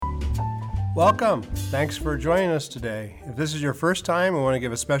Welcome. Thanks for joining us today. If this is your first time, we want to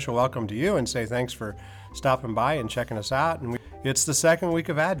give a special welcome to you and say thanks for stopping by and checking us out. And it's the second week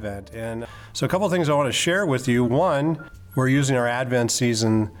of Advent. And so a couple of things I want to share with you. One, we're using our Advent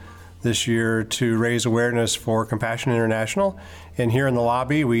season this year to raise awareness for Compassion International. And here in the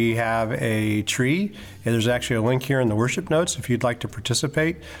lobby, we have a tree. And there's actually a link here in the worship notes if you'd like to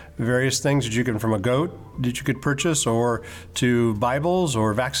participate. Various things that you can, from a goat that you could purchase, or to Bibles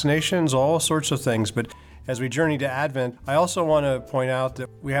or vaccinations, all sorts of things. But as we journey to Advent, I also want to point out that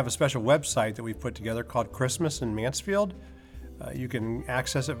we have a special website that we've put together called Christmas in Mansfield. You can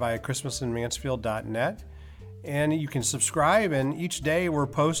access it via christmasinmansfield.net. And you can subscribe, and each day we're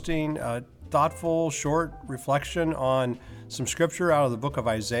posting a thoughtful, short reflection on some scripture out of the book of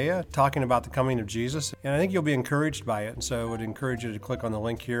Isaiah, talking about the coming of Jesus. And I think you'll be encouraged by it, and so I would encourage you to click on the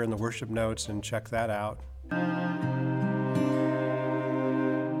link here in the worship notes and check that out.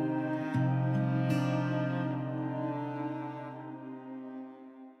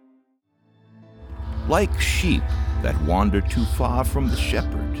 Like sheep that wander too far from the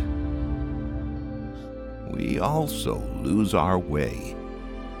shepherd, we also lose our way,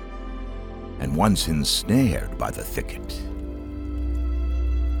 and once ensnared by the thicket,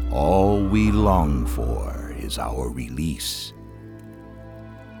 all we long for is our release.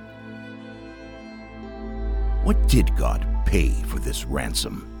 What did God pay for this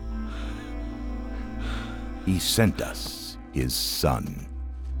ransom? He sent us His Son.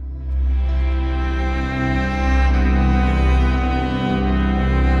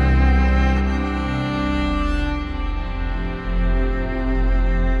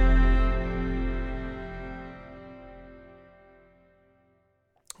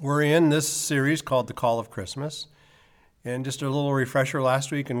 We're in this series called The Call of Christmas. And just a little refresher,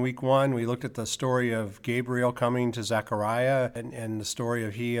 last week in week 1, we looked at the story of Gabriel coming to Zechariah and the story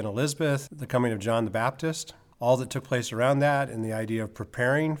of he and Elizabeth, the coming of John the Baptist, all that took place around that, and the idea of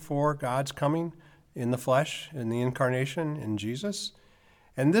preparing for God's coming in the flesh, in the incarnation, in Jesus.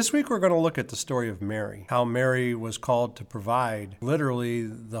 And this week we're going to look at the story of Mary, how Mary was called to provide literally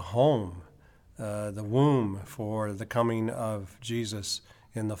the home, the womb for the coming of Jesus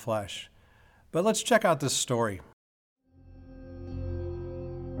in the flesh. But let's check out this story.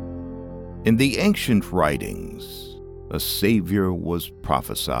 In the ancient writings, a Savior was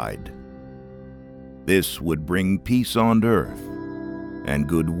prophesied. This would bring peace on earth and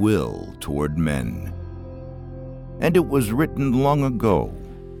goodwill toward men. And it was written long ago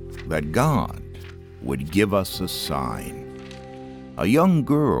that God would give us a sign. A young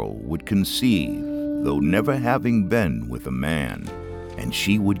girl would conceive, though never having been with a man, and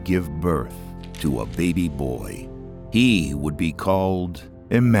she would give birth to a baby boy. He would be called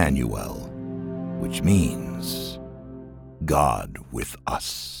Emmanuel, which means God with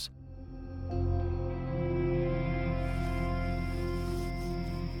us.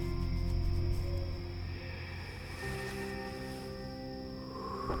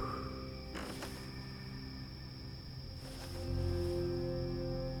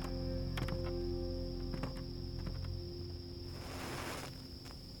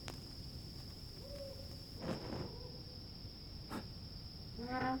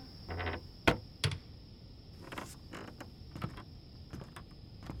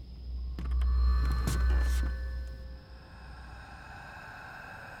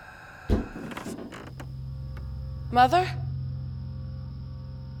 Mother?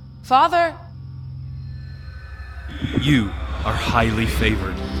 Father? You are highly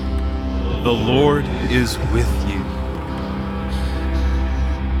favored. The Lord is with you.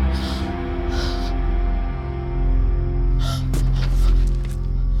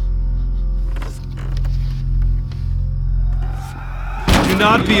 Do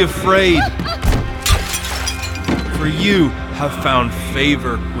not be afraid, for you have found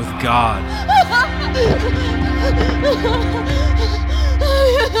favor with God.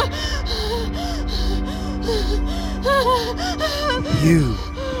 You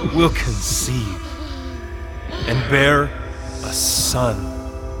will conceive and bear a son,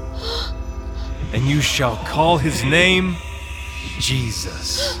 and you shall call his name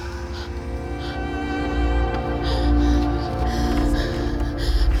Jesus.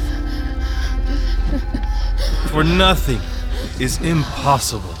 For nothing is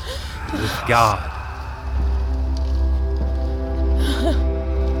impossible with God.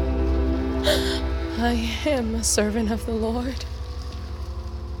 I am a servant of the Lord.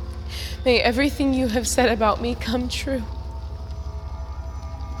 May everything you have said about me come true.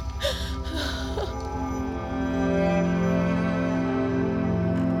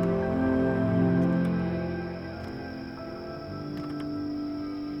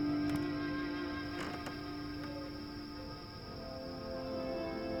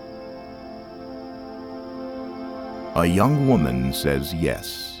 A young woman says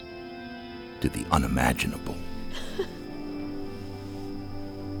yes to the unimaginable.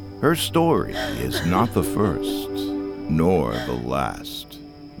 Her story is not the first, nor the last,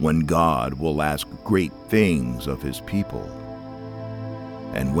 when God will ask great things of his people.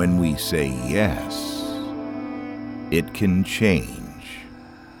 And when we say yes, it can change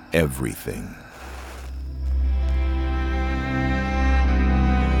everything.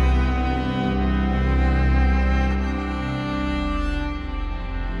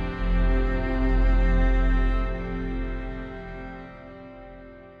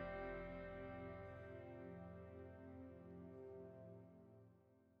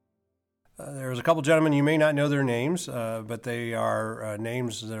 There's a couple gentlemen, you may not know their names, but they are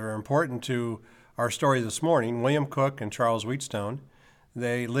names that are important to our story this morning, William Cook and Charles Wheatstone.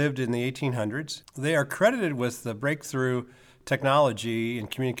 They lived in the 1800s. They are credited with the breakthrough technology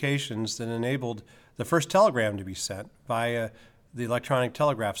and communications that enabled the first telegram to be sent via the electronic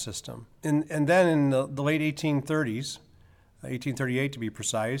telegraph system. And then in the late 1830s, 1838 to be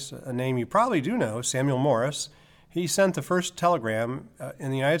precise, a name you probably do know, Samuel Morse, he sent the first telegram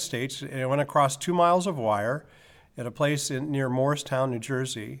in the United States. It went across 2 miles of wire at a place near Morristown, New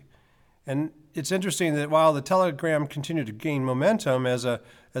Jersey. And it's interesting that while the telegram continued to gain momentum as a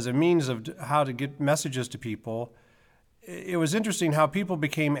means of how to get messages to people, it was interesting how people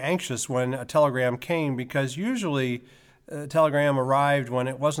became anxious when a telegram came, because usually a telegram arrived when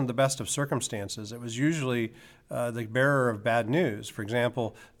it wasn't the best of circumstances. It was usually the bearer of bad news. For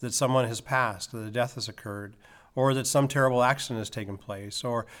example, that someone has passed, that a death has occurred, or that some terrible accident has taken place,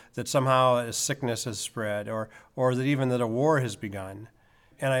 or that somehow a sickness has spread, or that even that a war has begun.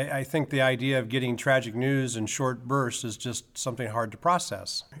 And I think the idea of getting tragic news in short bursts is just something hard to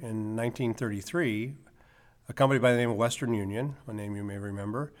process. In 1933, a company by the name of Western Union, a name you may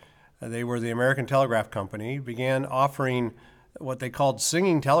remember, they were the American Telegraph Company, began offering what they called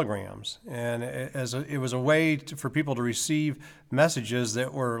singing telegrams. And it was a way for people to receive messages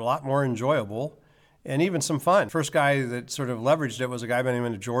that were a lot more enjoyable and even some fun. First guy that sort of leveraged it was a guy by the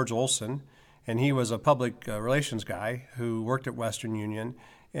name of George Olson, and he was a public relations guy who worked at Western Union,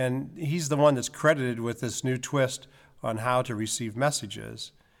 and he's the one that's credited with this new twist on how to receive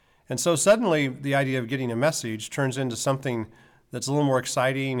messages. And so suddenly the idea of getting a message turns into something that's a little more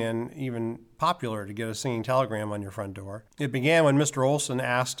exciting and even popular, to get a singing telegram on your front door. It began when Mr. Olson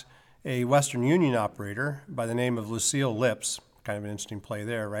asked a Western Union operator by the name of Lucille Lips, kind of an interesting play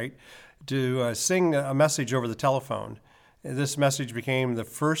there, right, to sing a message over the telephone. This message became the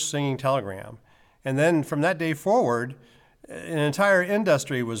first singing telegram. And then from that day forward, an entire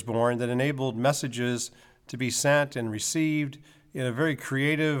industry was born that enabled messages to be sent and received in a very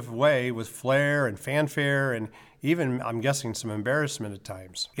creative way, with flair and fanfare and even, I'm guessing, some embarrassment at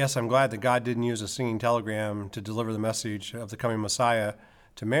times. I guess I'm glad that God didn't use a singing telegram to deliver the message of the coming Messiah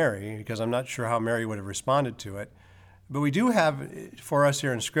to Mary, because I'm not sure how Mary would have responded to it. But we do have for us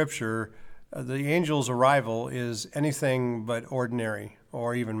here in Scripture, the angel's arrival is anything but ordinary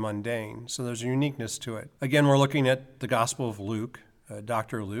or even mundane. So there's a uniqueness to it. Again, we're looking at the Gospel of Luke,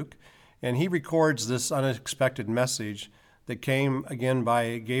 Dr. Luke, and he records this unexpected message that came again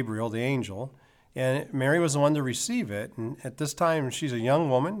by Gabriel, the angel. And Mary was the one to receive it. And at this time, she's a young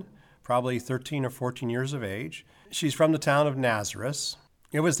woman, probably 13 or 14 years of age. She's from the town of Nazareth.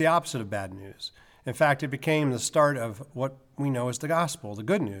 It was the opposite of bad news. In fact, it became the start of what we know as the gospel, the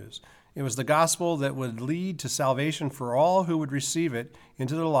good news. It was the gospel that would lead to salvation for all who would receive it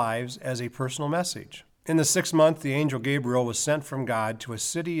into their lives as a personal message. In the 6th month, the angel Gabriel was sent from God to a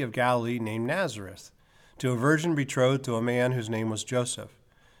city of Galilee named Nazareth, to a virgin betrothed to a man whose name was Joseph.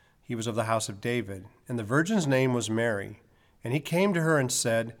 He was of the house of David, and the virgin's name was Mary. And he came to her and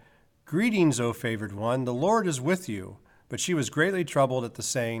said, "Greetings, O favored one, the Lord is with you." But she was greatly troubled at the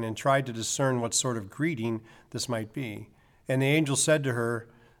saying, and tried to discern what sort of greeting this might be. And the angel said to her,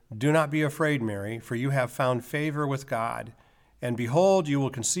 "Do not be afraid, Mary, for you have found favor with God. And behold, you will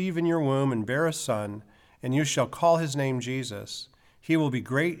conceive in your womb and bear a son, and you shall call his name Jesus. He will be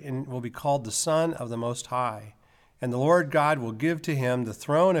great and will be called the Son of the Most High. And the Lord God will give to him the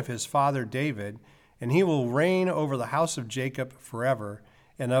throne of his father David, and he will reign over the house of Jacob forever,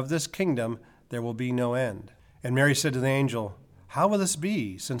 and of this kingdom there will be no end." And Mary said to the angel, "How will this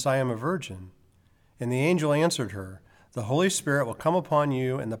be, since I am a virgin?" And the angel answered her, "The Holy Spirit will come upon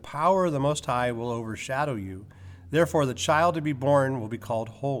you, and the power of the Most High will overshadow you. Therefore the child to be born will be called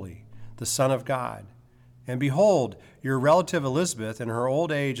Holy, the Son of God. And behold, your relative Elizabeth in her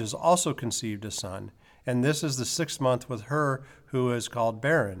old age has also conceived a son, and this is the 6th month with her who is called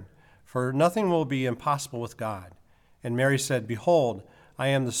barren. For nothing will be impossible with God." And Mary said, "Behold, I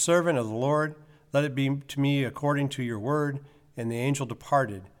am the servant of the Lord. Let it be to me according to your word. And the angel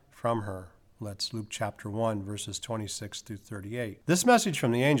departed from her. That's Luke chapter 1, verses 26 through 38. This message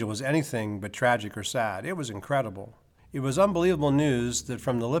from the angel was anything but tragic or sad. It was incredible. It was unbelievable news that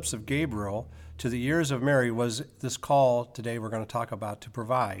from the lips of Gabriel to the ears of Mary was this call today we're going to talk about to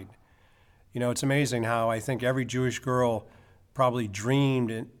provide. You know, it's amazing how I think every Jewish girl probably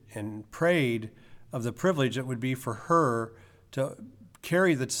dreamed and prayed of the privilege it would be for her to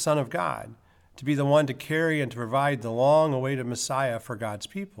carry the Son of God, to be the one to carry and to provide the long-awaited Messiah for God's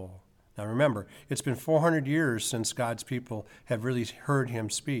people. Now remember, it's been 400 years since God's people have really heard him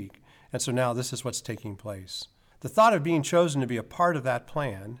speak, and so now this is what's taking place. The thought of being chosen to be a part of that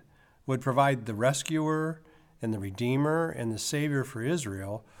plan would provide the rescuer and the redeemer and the savior for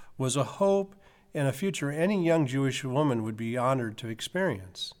Israel was a hope and a future any young Jewish woman would be honored to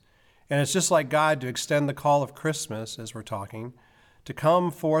experience. And it's just like God to extend the call of Christmas, as we're talking, to come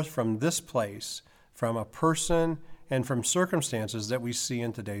forth from this place, from a person and from circumstances that we see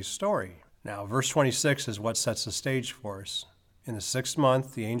in today's story. Now, verse 26 is what sets the stage for us. In the 6th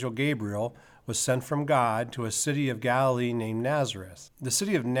month, the angel Gabriel was sent from God to a city of Galilee named Nazareth. The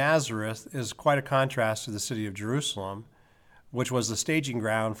city of Nazareth is quite a contrast to the city of Jerusalem, which was the staging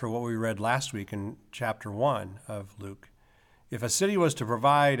ground for what we read last week in chapter 1 of Luke. If a city was to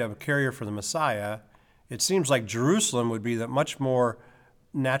provide a carrier for the Messiah, it seems like Jerusalem would be the much more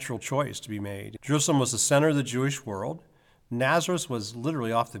natural choice to be made. Jerusalem was the center of the Jewish world. Nazareth was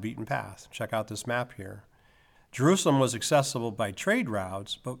literally off the beaten path. Check out this map here. Jerusalem was accessible by trade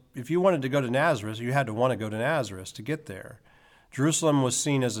routes, but if you wanted to go to Nazareth, you had to want to go to Nazareth to get there. Jerusalem was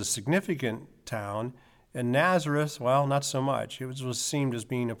seen as a significant town, and Nazareth, well, not so much. It was seen as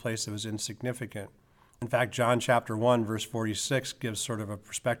being a place that was insignificant. In fact, John chapter 1, verse 46 gives sort of a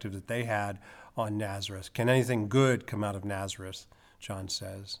perspective that they had on Nazareth. Can anything good come out of Nazareth? John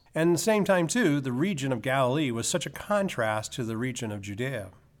says. And at the same time, too, the region of Galilee was such a contrast to the region of Judea.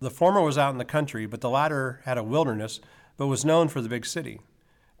 The former was out in the country, but the latter had a wilderness, but was known for the big city.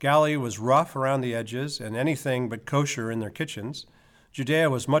 Galilee was rough around the edges and anything but kosher in their kitchens. Judea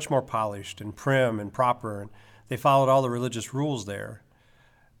was much more polished and prim and proper, and they followed all the religious rules there.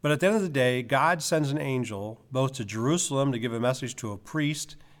 But at the end of the day, God sends an angel both to Jerusalem to give a message to a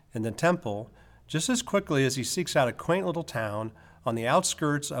priest in the temple, just as quickly as he seeks out a quaint little town on the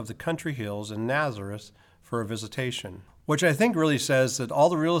outskirts of the country hills in Nazareth for a visitation, which I think really says that all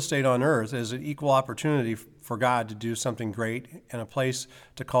the real estate on earth is an equal opportunity for God to do something great and a place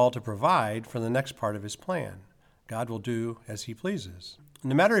to call to provide for the next part of his plan. God will do as he pleases.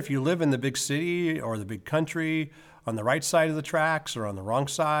 No matter if you live in the big city or the big country, on the right side of the tracks or on the wrong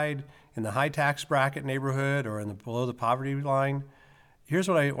side, in the high tax bracket neighborhood or below the poverty line, here's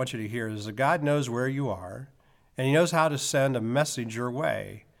what I want you to hear is that God knows where you are, and he knows how to send a message your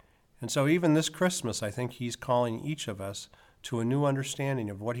way. And so even this Christmas, I think he's calling each of us to a new understanding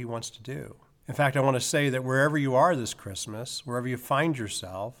of what he wants to do. In fact, I want to say that wherever you are this Christmas, wherever you find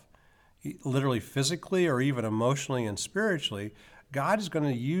yourself, literally physically or even emotionally and spiritually, God is going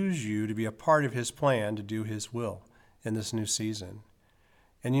to use you to be a part of his plan to do his will in this new season.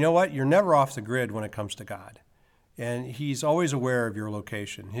 And you know what? You're never off the grid when it comes to God. And he's always aware of your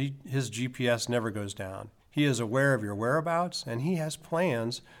location. His GPS never goes down. He is aware of your whereabouts, and he has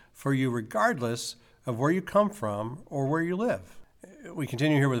plans for you regardless of where you come from or where you live. We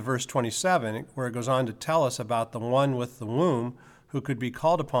continue here with verse 27, where it goes on to tell us about the one with the womb who could be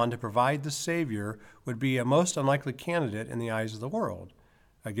called upon to provide the Savior would be a most unlikely candidate in the eyes of the world.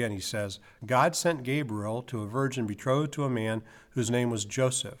 Again, he says, God sent Gabriel to a virgin betrothed to a man whose name was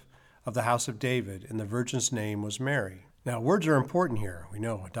Joseph, of the house of David, and the virgin's name was Mary. Now, words are important here. We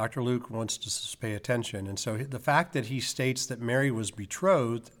know Dr. Luke wants us to pay attention. And so the fact that he states that Mary was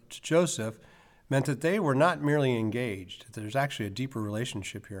betrothed to Joseph meant that they were not merely engaged. There's actually a deeper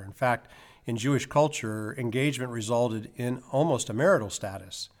relationship here. In fact, in Jewish culture, engagement resulted in almost a marital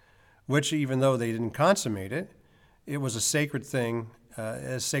status, which even though they didn't consummate it, it was a sacred thing,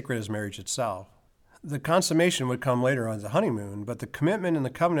 as sacred as marriage itself. The consummation would come later on the honeymoon, but the commitment and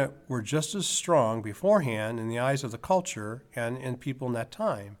the covenant were just as strong beforehand in the eyes of the culture and in people in that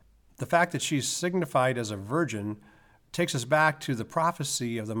time. The fact that she's signified as a virgin takes us back to the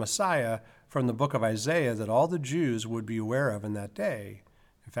prophecy of the Messiah from the book of Isaiah that all the Jews would be aware of in that day.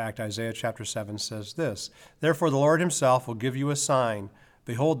 In fact, Isaiah chapter 7 says this, "Therefore the Lord himself will give you a sign.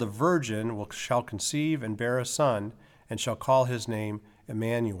 Behold, the virgin shall conceive and bear a son, and shall call his name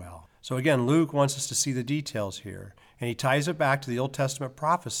Emmanuel." So again, Luke wants us to see the details here, and he ties it back to the Old Testament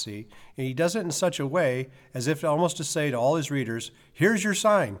prophecy, and he does it in such a way as if almost to say to all his readers, here's your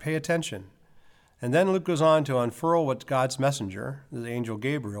sign, pay attention. And then Luke goes on to unfurl what God's messenger, the angel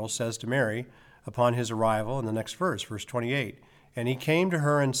Gabriel, says to Mary upon his arrival in the next verse, verse 28. And he came to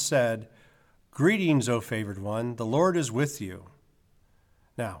her and said, "Greetings, O favored one, the Lord is with you."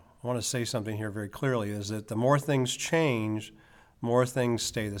 Now, I want to say something here very clearly, is that the more things change, more things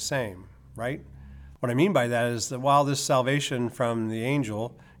stay the same, right? What I mean by that is that while this salvation from the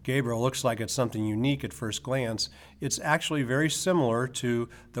angel Gabriel looks like it's something unique at first glance, it's actually very similar to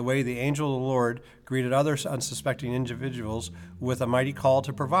the way the angel of the Lord greeted other unsuspecting individuals with a mighty call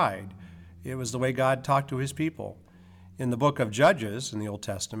to provide. It was the way God talked to his people. In the book of Judges in the Old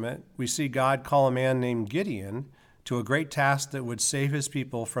Testament, we see God call a man named Gideon to a great task that would save his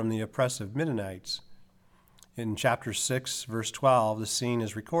people from the oppressive Midianites. In chapter 6, verse 12, the scene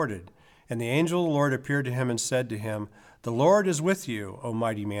is recorded. And the angel of the Lord appeared to him and said to him, "The Lord is with you, O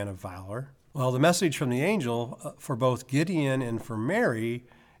mighty man of valor." Well, the message from the angel for both Gideon and for Mary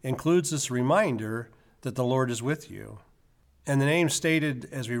includes this reminder that the Lord is with you. And the name stated,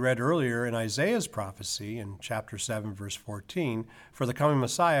 as we read earlier in Isaiah's prophecy in chapter 7, verse 14, for the coming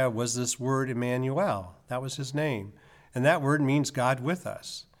Messiah was this word Emmanuel. That was his name. And that word means God with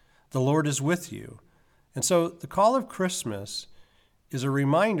us. The Lord is with you. And so the call of Christmas is a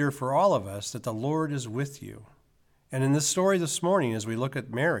reminder for all of us that the Lord is with you. And in this story this morning, as we look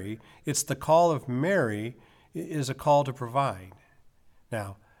at Mary, it's the call of Mary is a call to provide.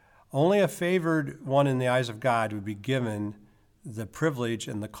 Now, only a favored one in the eyes of God would be given the privilege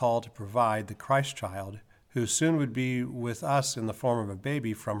and the call to provide the Christ child, who soon would be with us in the form of a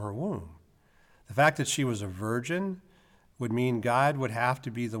baby from her womb. The fact that she was a virgin would mean God would have to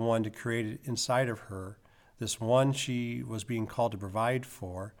be the one to create it inside of her, this one she was being called to provide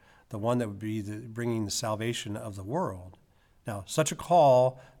for, the one that would be bringing the salvation of the world. Now, such a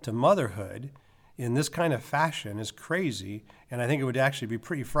call to motherhood in this kind of fashion is crazy, and I think it would actually be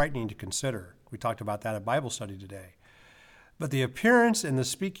pretty frightening to consider. We talked about that at Bible study today. But the appearance and the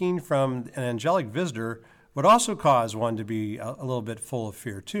speaking from an angelic visitor would also cause one to be a little bit full of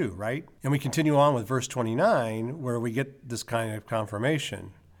fear too, right? And we continue on with verse 29, where we get this kind of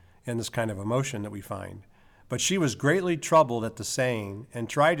confirmation and this kind of emotion that we find. But she was greatly troubled at the saying, and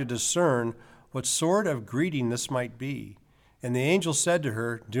tried to discern what sort of greeting this might be. And the angel said to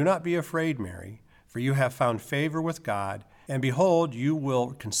her, "Do not be afraid, Mary, for you have found favor with God. And behold, you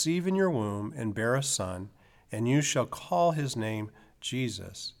will conceive in your womb and bear a son, and you shall call his name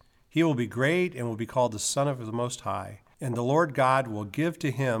Jesus. He will be great and will be called the Son of the Most High. And the Lord God will give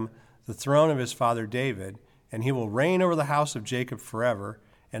to him the throne of his father David, and he will reign over the house of Jacob forever,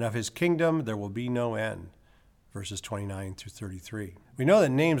 and of his kingdom there will be no end." Verses 29 through 33. We know that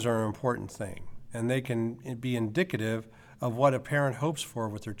names are an important thing, and they can be indicative of what a parent hopes for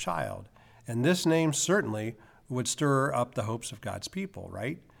with their child. And this name certainly would stir up the hopes of God's people,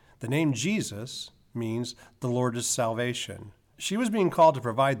 right? The name Jesus means the Lord is salvation. She was being called to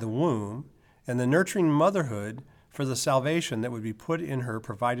provide the womb and the nurturing motherhood for the salvation that would be put in her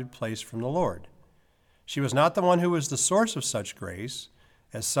provided place from the Lord. She was not the one who was the source of such grace,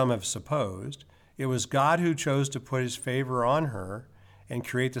 as some have supposed. It was God who chose to put his favor on her and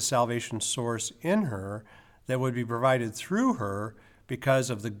create the salvation source in her that would be provided through her because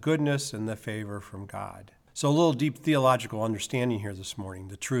of the goodness and the favor from God. So a little deep theological understanding here this morning.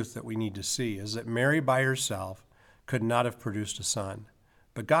 The truth that we need to see is that Mary by herself could not have produced a son.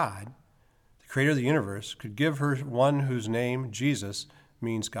 But God, the creator of the universe, could give her one whose name, Jesus,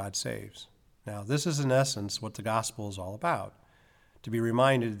 means God saves. Now, this is in essence what the gospel is all about. To be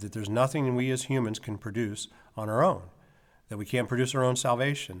reminded that there's nothing we as humans can produce on our own, that we can't produce our own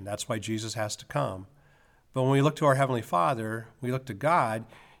salvation. That's why Jesus has to come. But when we look to our Heavenly Father, we look to God,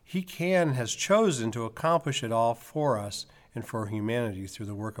 He has chosen to accomplish it all for us and for humanity through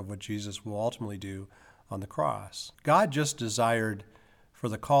the work of what Jesus will ultimately do on the cross. God just desired for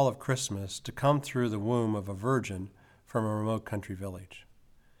the call of Christmas to come through the womb of a virgin from a remote country village.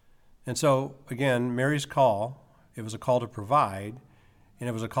 And so, again, Mary's call, it was a call to provide, and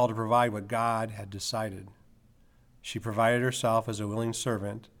it was a call to provide what God had decided. She provided herself as a willing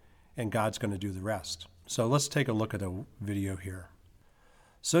servant, and God's going to do the rest. So let's take a look at a video here.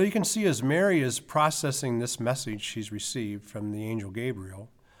 So you can see as Mary is processing this message she's received from the angel Gabriel,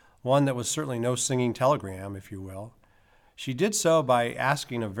 one that was certainly no singing telegram, if you will, she did so by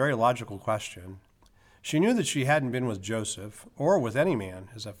asking a very logical question. She knew that she hadn't been with Joseph, or with any man,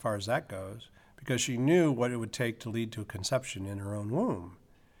 as far as that goes, because she knew what it would take to lead to a conception in her own womb.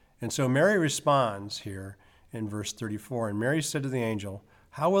 And so Mary responds here in verse 34, "And Mary said to the angel,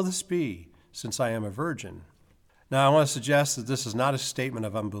 'How will this be, since I am a virgin?'" Now, I want to suggest that this is not a statement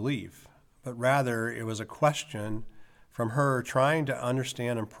of unbelief, but rather it was a question from her trying to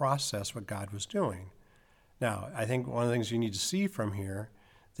understand and process what God was doing. Now, I think one of the things you need to see from here,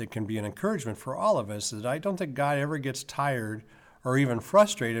 that can be an encouragement for all of us, that I don't think God ever gets tired or even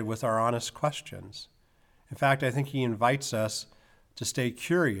frustrated with our honest questions. In fact, I think he invites us to stay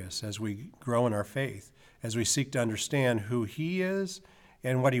curious as we grow in our faith, as we seek to understand who he is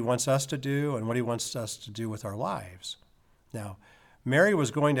and what he wants us to do and what he wants us to do with our lives. Now, Mary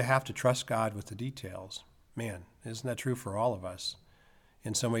was going to have to trust God with the details. Man, isn't that true for all of us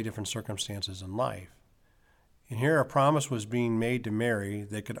in so many different circumstances in life? And here a promise was being made to Mary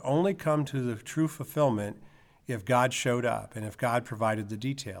that could only come to the true fulfillment if God showed up and if God provided the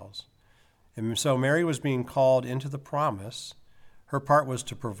details. And so Mary was being called into the promise. Her part was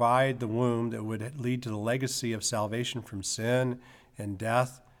to provide the womb that would lead to the legacy of salvation from sin and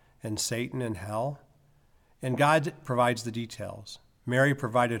death and Satan and hell. And God provides the details. Mary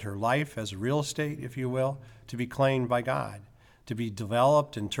provided her life as real estate, if you will, to be claimed by God, to be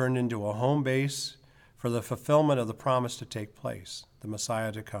developed and turned into a home base for the fulfillment of the promise to take place, the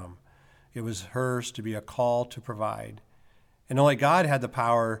Messiah to come. It was hers to be a call to provide. And only God had the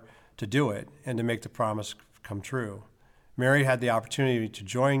power to do it and to make the promise come true. Mary had the opportunity to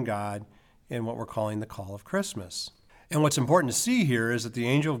join God in what we're calling the call of Christmas. And what's important to see here is that the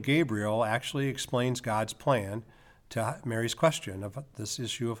angel Gabriel actually explains God's plan to Mary's question of this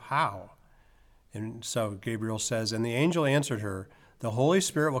issue of how. And so Gabriel says, "And the angel answered her, 'The Holy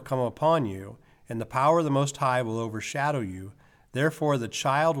Spirit will come upon you, and the power of the Most High will overshadow you. Therefore the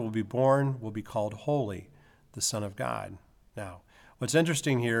child will be born, will be called Holy, the Son of God.'" Now, what's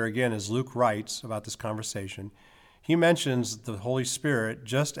interesting here, again, as Luke writes about this conversation, he mentions the Holy Spirit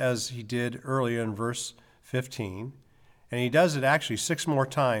just as he did earlier in verse 15, and he does it actually 6 more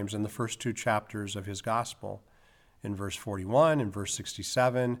times in the first 2 chapters of his gospel, in verse 41, in verse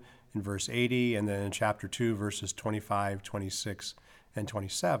 67, in verse 80, and then in chapter 2, verses 25, 26, and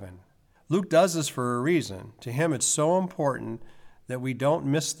 27. Luke does this for a reason. To him, it's so important that we don't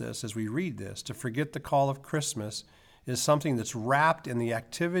miss this as we read this. To forget the call of Christmas is something that's wrapped in the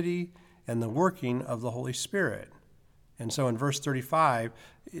activity and the working of the Holy Spirit. And so in verse 35,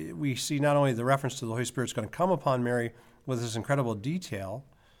 we see not only the reference to the Holy Spirit's going to come upon Mary with this incredible detail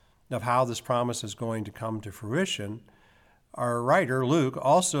of how this promise is going to come to fruition, our writer, Luke,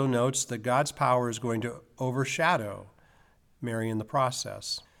 also notes that God's power is going to overshadow Mary in the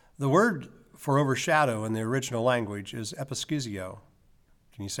process. The word for overshadow in the original language is episkizio.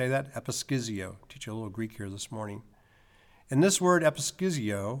 Can you say that? Episkizio. Teach you a little Greek here this morning. And this word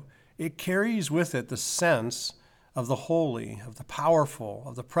episkizio, it carries with it the sense of the holy, of the powerful,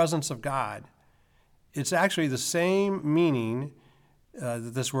 of the presence of God. It's actually the same meaning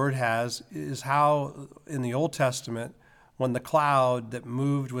that this word has is how in the Old Testament, when the cloud that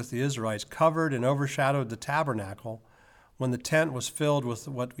moved with the Israelites covered and overshadowed the tabernacle, when the tent was filled with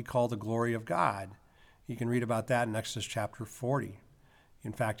what we call the glory of God. You can read about that in Exodus chapter 40.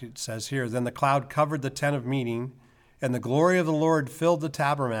 In fact, it says here, "Then the cloud covered the tent of meeting, and the glory of the Lord filled the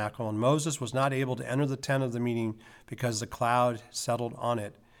tabernacle, and Moses was not able to enter the tent of the meeting because the cloud settled on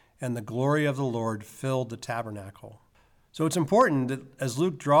it, and the glory of the Lord filled the tabernacle." So it's important that as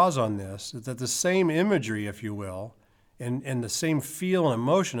Luke draws on this, that the same imagery, if you will, and the same feel and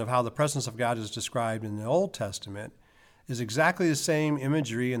emotion of how the presence of God is described in the Old Testament is exactly the same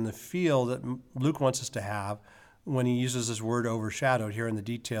imagery and the feel that Luke wants us to have when he uses this word overshadowed here in the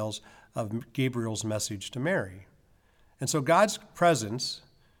details of Gabriel's message to Mary. And so God's presence,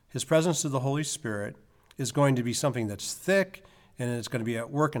 his presence through the Holy Spirit, is going to be something that's thick, and it's going to be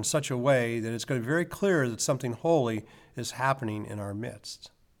at work in such a way that it's going to be very clear that something holy is happening in our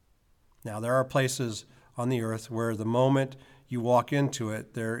midst. Now, there are places on the earth where the moment you walk into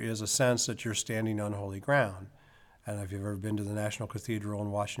it, there is a sense that you're standing on holy ground. I don't know if you've ever been to the National Cathedral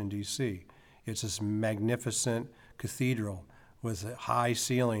in Washington, D.C. It's this magnificent cathedral with high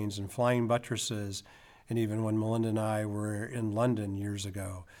ceilings and flying buttresses. And even when Melinda and I were in London years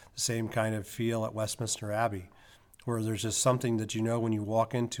ago, the same kind of feel at Westminster Abbey, where there's just something that you know when you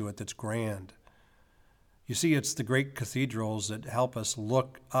walk into it that's grand. You see, it's the great cathedrals that help us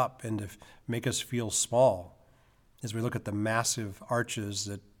look up and to make us feel small as we look at the massive arches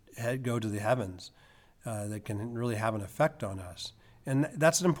that go to the heavens that can really have an effect on us. And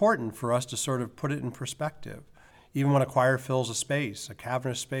that's important for us to sort of put it in perspective. Even when a choir fills a space, a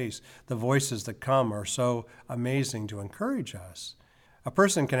cavernous space, the voices that come are so amazing to encourage us. A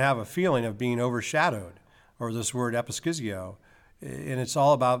person can have a feeling of being overshadowed, or this word episkizio, and it's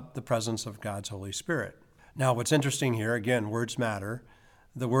all about the presence of God's Holy Spirit. Now, what's interesting here, again, words matter.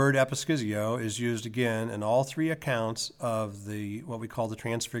 The word episkizio is used again in all 3 accounts of what we call the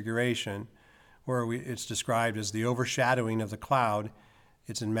Transfiguration, where it's described as the overshadowing of the cloud.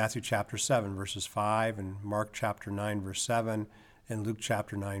 It's in Matthew chapter 7, verses 5, and Mark chapter 9, verse 7, in Luke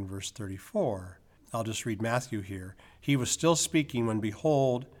chapter 9, verse 34. I'll just read Matthew here. He was still speaking when,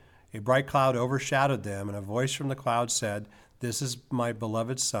 behold, a bright cloud overshadowed them, and a voice from the cloud said, "This is my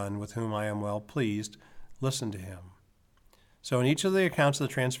beloved Son, with whom I am well pleased. Listen to him." So in each of the accounts of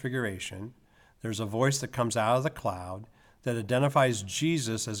the Transfiguration, there's a voice that comes out of the cloud that identifies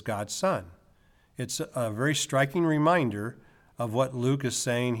Jesus as God's Son. It's a very striking reminder of what Luke is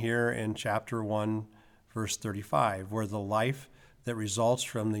saying here in chapter 1, verse 35, where the life that results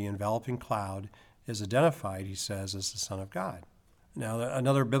from the enveloping cloud is identified, he says, as the Son of God. Now,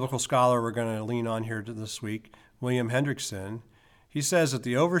 another biblical scholar we're going to lean on here this week, William Hendrickson, he says that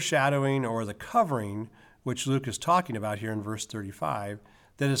the overshadowing or the covering, which Luke is talking about here in verse 35,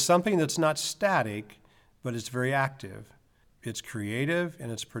 that is something that's not static, but it's very active. It's creative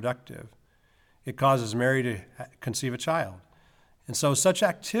and it's productive. It causes Mary to conceive a child. And so such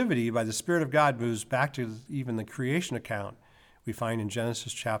activity by the Spirit of God moves back to even the creation account we find in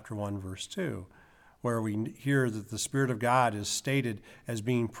Genesis chapter 1, verse 2, where we hear that the Spirit of God is stated as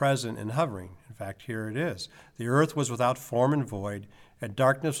being present and hovering. In fact, here it is. The earth was without form and void, and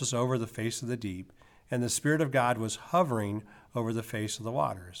darkness was over the face of the deep, and the Spirit of God was hovering over the face of the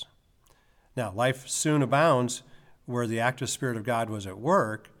waters. Now, life soon abounds where the active Spirit of God was at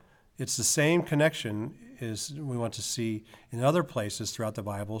work. It's the same connection as we want to see in other places throughout the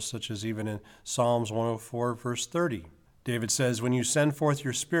Bible, such as even in Psalms 104, verse 30. David says, "When you send forth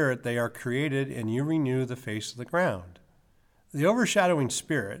your Spirit, they are created, and you renew the face of the ground." The overshadowing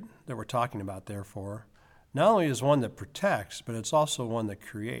Spirit that we're talking about, therefore, not only is one that protects, but it's also one that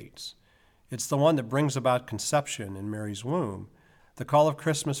creates. It's the one that brings about conception in Mary's womb. The call of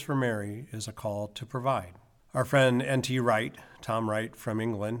Christmas for Mary is a call to provide. Our friend N.T. Wright, Tom Wright from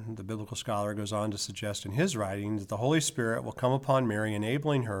England, the biblical scholar, goes on to suggest in his writing that the Holy Spirit will come upon Mary,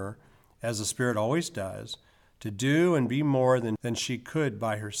 enabling her, as the Spirit always does, to do and be more than she could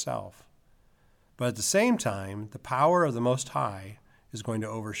by herself. But at the same time, the power of the Most High is going to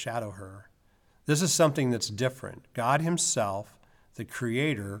overshadow her. This is something that's different. God himself, the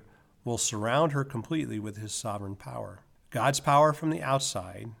Creator, will surround her completely with his sovereign power. God's power from the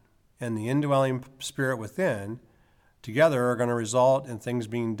outside and the indwelling Spirit within together are going to result in things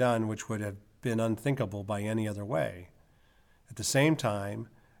being done which would have been unthinkable by any other way. At the same time,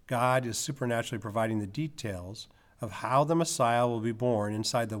 God is supernaturally providing the details of how the Messiah will be born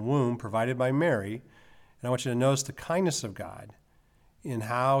inside the womb provided by Mary. And I want you to notice the kindness of God in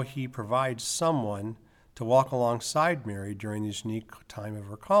how he provides someone to walk alongside Mary during this unique time of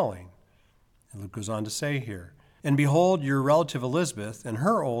her calling. And Luke goes on to say here, "And behold, your relative Elizabeth, in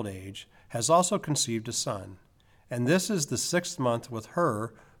her old age, has also conceived a son. And this is the 6th month with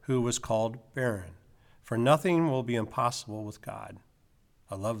her who was called barren. For nothing will be impossible with God."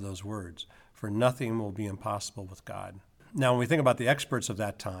 I love those words. For nothing will be impossible with God. Now, when we think about the experts of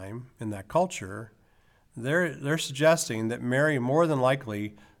that time, in that culture, they're suggesting that Mary more than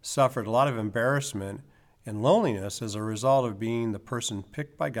likely suffered a lot of embarrassment and loneliness as a result of being the person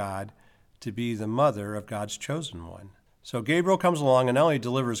picked by God to be the mother of God's chosen one. So Gabriel comes along and not only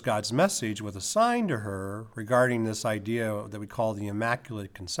delivers God's message with a sign to her regarding this idea that we call the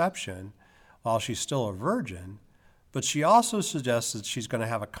Immaculate Conception while she's still a virgin, but she also suggests that she's going to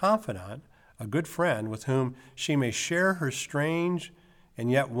have a confidant, a good friend, with whom she may share her strange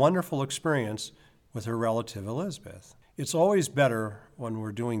and yet wonderful experience with her relative Elizabeth. It's always better when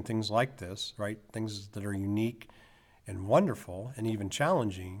we're doing things like this, right? Things that are unique and wonderful and even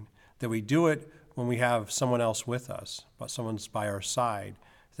challenging, that we do it when we have someone else with us, but someone's by our side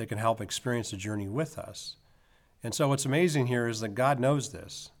that can help experience the journey with us. And so what's amazing here is that God knows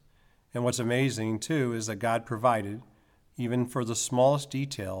this. And what's amazing, too, is that God provided, even for the smallest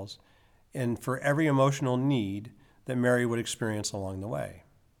details, and for every emotional need that Mary would experience along the way.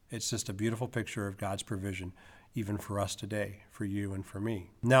 It's just a beautiful picture of God's provision, even for us today, for you and for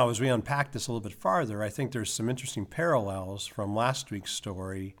me. Now, as we unpack this a little bit farther, I think there's some interesting parallels from last week's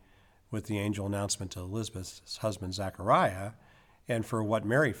story with the angel announcement to Elizabeth's husband, Zechariah, and for what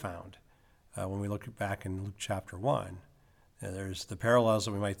Mary found when we look back in Luke chapter 1. There's the parallels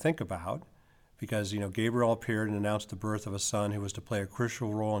that we might think about because, Gabriel appeared and announced the birth of a son who was to play a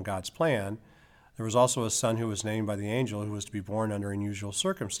crucial role in God's plan. There was also a son who was named by the angel who was to be born under unusual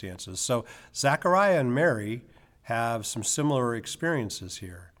circumstances. So Zechariah and Mary have some similar experiences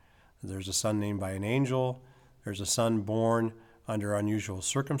here. There's a son named by an angel. There's a son born under unusual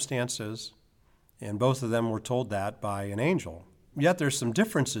circumstances. And both of them were told that by an angel. Yet there's some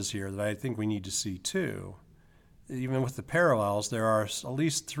differences here that I think we need to see too. Even with the parallels, there are at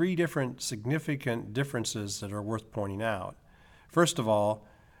least 3 different significant differences that are worth pointing out. First of all,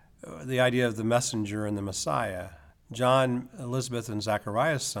 the idea of the messenger and the Messiah. John, Elizabeth and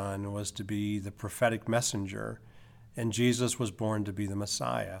Zachariah's son, was to be the prophetic messenger, and Jesus was born to be the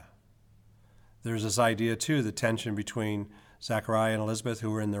Messiah. There's this idea, too, the tension between Zachariah and Elizabeth,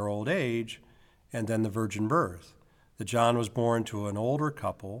 who were in their old age, and then the virgin birth. That John was born to an older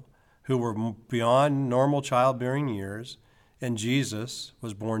couple who were beyond normal childbearing years, and Jesus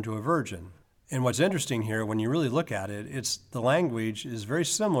was born to a virgin. And what's interesting here, when you really look at it, the language is very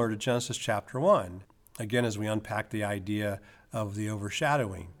similar to Genesis chapter 1. Again, as we unpack the idea of the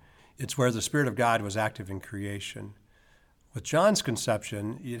overshadowing, it's where the Spirit of God was active in creation. With John's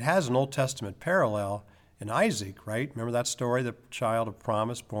conception, it has an Old Testament parallel in Isaac, right? Remember that story, the child of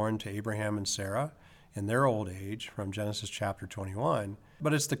promise born to Abraham and Sarah in their old age from Genesis chapter 21.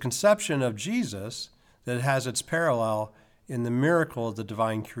 But it's the conception of Jesus that has its parallel in the miracle of the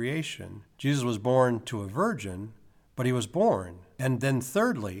divine creation. Jesus was born to a virgin, but he was born. And then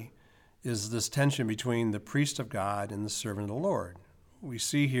thirdly is this tension between the priest of God and the servant of the Lord. We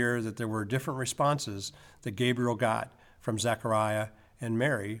see here that there were different responses that Gabriel got from Zechariah and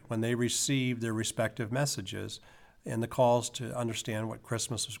Mary when they received their respective messages and the calls to understand what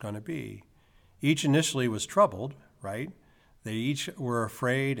Christmas was going to be. Each initially was troubled, right? They each were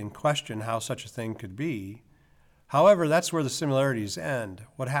afraid and questioned how such a thing could be. However, that's where the similarities end.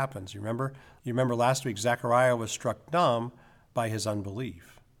 What happens? You remember last week Zechariah was struck dumb by his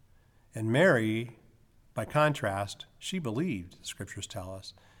unbelief. And Mary, by contrast, she believed, the scriptures tell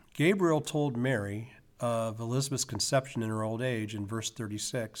us. Gabriel told Mary of Elizabeth's conception in her old age in verse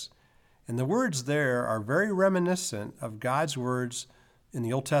 36. And the words there are very reminiscent of God's words in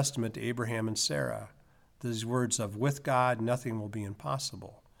the Old Testament to Abraham and Sarah. These words of, with God, nothing will be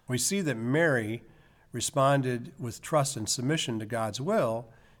impossible. We see that Mary responded with trust and submission to God's will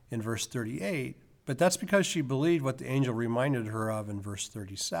in verse 38, but that's because she believed what the angel reminded her of in verse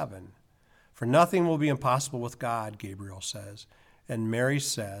 37. For nothing will be impossible with God, Gabriel says. And Mary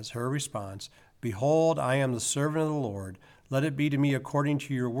says, her response, behold, I am the servant of the Lord. Let it be to me according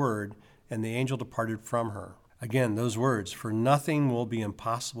to your word. And the angel departed from her. Again, those words, for nothing will be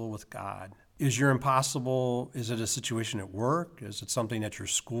impossible with God. Is your impossible, is it a situation at work? Is it something at your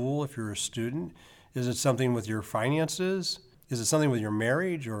school if you're a student? Is it something with your finances? Is it something with your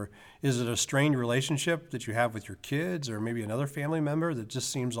marriage? Or is it a strained relationship that you have with your kids or maybe another family member that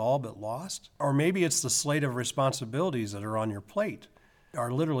just seems all but lost? Or maybe it's the slate of responsibilities that are on your plate,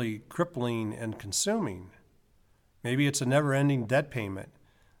 are literally crippling and consuming. Maybe it's a never-ending debt payment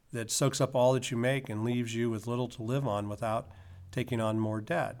that soaks up all that you make and leaves you with little to live on without taking on more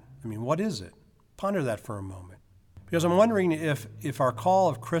debt. I mean, what is it? Ponder that for a moment. Because I'm wondering if our call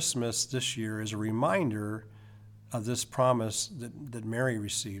of Christmas this year is a reminder of this promise that Mary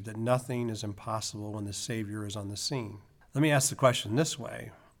received, that nothing is impossible when the Savior is on the scene. Let me ask the question this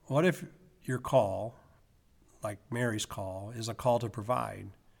way. What if your call, like Mary's call, is a call to provide?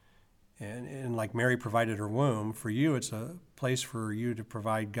 And like Mary provided her womb, for you it's a place for you to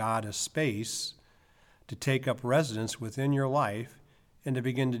provide God a space to take up residence within your life and to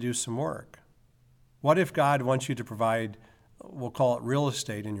begin to do some work. What if God wants you to provide, we'll call it real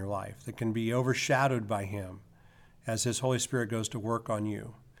estate in your life, that can be overshadowed by Him as His Holy Spirit goes to work on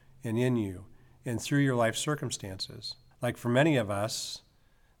you and in you and through your life circumstances? Like for many of us,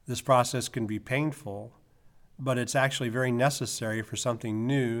 this process can be painful, but it's actually very necessary for something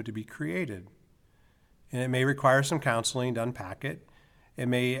new to be created. And it may require some counseling to unpack it. It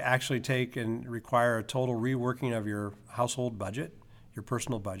may actually take and require a total reworking of your household budget, your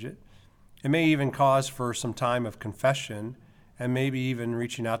personal budget. It may even cause for some time of confession and maybe even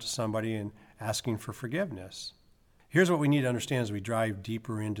reaching out to somebody and asking for forgiveness. Here's what we need to understand as we dive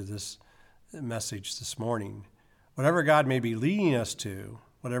deeper into this message this morning. Whatever God may be leading us to,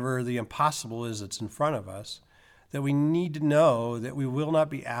 whatever the impossible is that's in front of us, that we need to know that we will not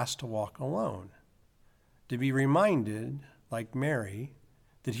be asked to walk alone. To be reminded, like Mary,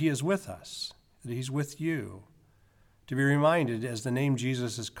 that He is with us, that He's with you. To be reminded, as the name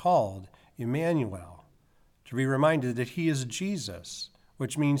Jesus is called, Emmanuel. To be reminded that He is Jesus,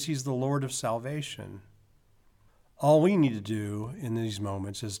 which means He's the Lord of salvation. All we need to do in these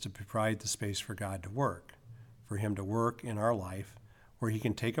moments is to provide the space for God to work, for Him to work in our life, where He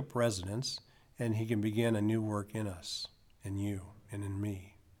can take up residence and He can begin a new work in us, in you, and in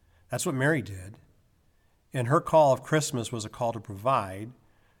me. That's what Mary did. And her call of Christmas was a call to provide,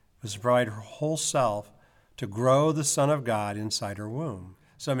 was to provide her whole self to grow the Son of God inside her womb.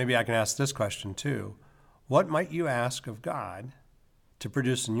 So maybe I can ask this question too. What might you ask of God to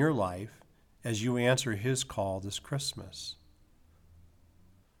produce in your life as you answer His call this Christmas?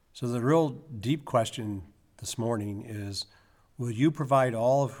 So the real deep question this morning is, will you provide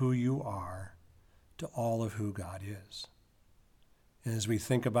all of who you are to all of who God is. And as we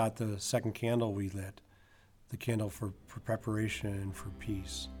think about the second candle we lit, the candle for preparation and for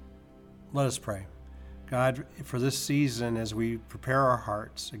peace, let us pray. God, for this season, as we prepare our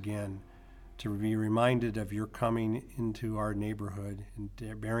hearts again to be reminded of your coming into our neighborhood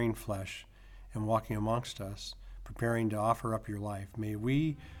and bearing flesh and walking amongst us, preparing to offer up your life, may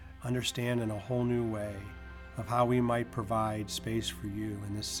we understand in a whole new way of how we might provide space for you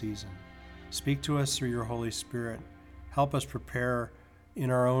in this season. Speak to us through your Holy Spirit. Help us prepare in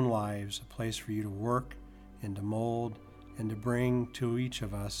our own lives a place for you to work and to mold and to bring to each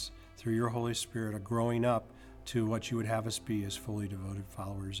of us through your Holy Spirit a growing up to what you would have us be as fully devoted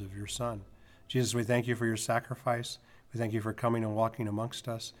followers of your Son. Jesus, we thank you for your sacrifice. We thank you for coming and walking amongst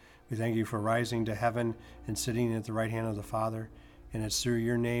us. We thank you for rising to heaven and sitting at the right hand of the Father. And it's through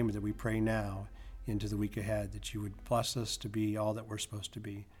your name that we pray now into the week ahead that you would bless us to be all that we're supposed to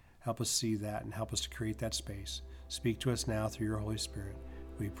be. Help us see that and help us to create that space. Speak to us now through your Holy Spirit.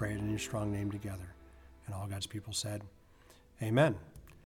 We pray it in your strong name together. And all God's people said, amen.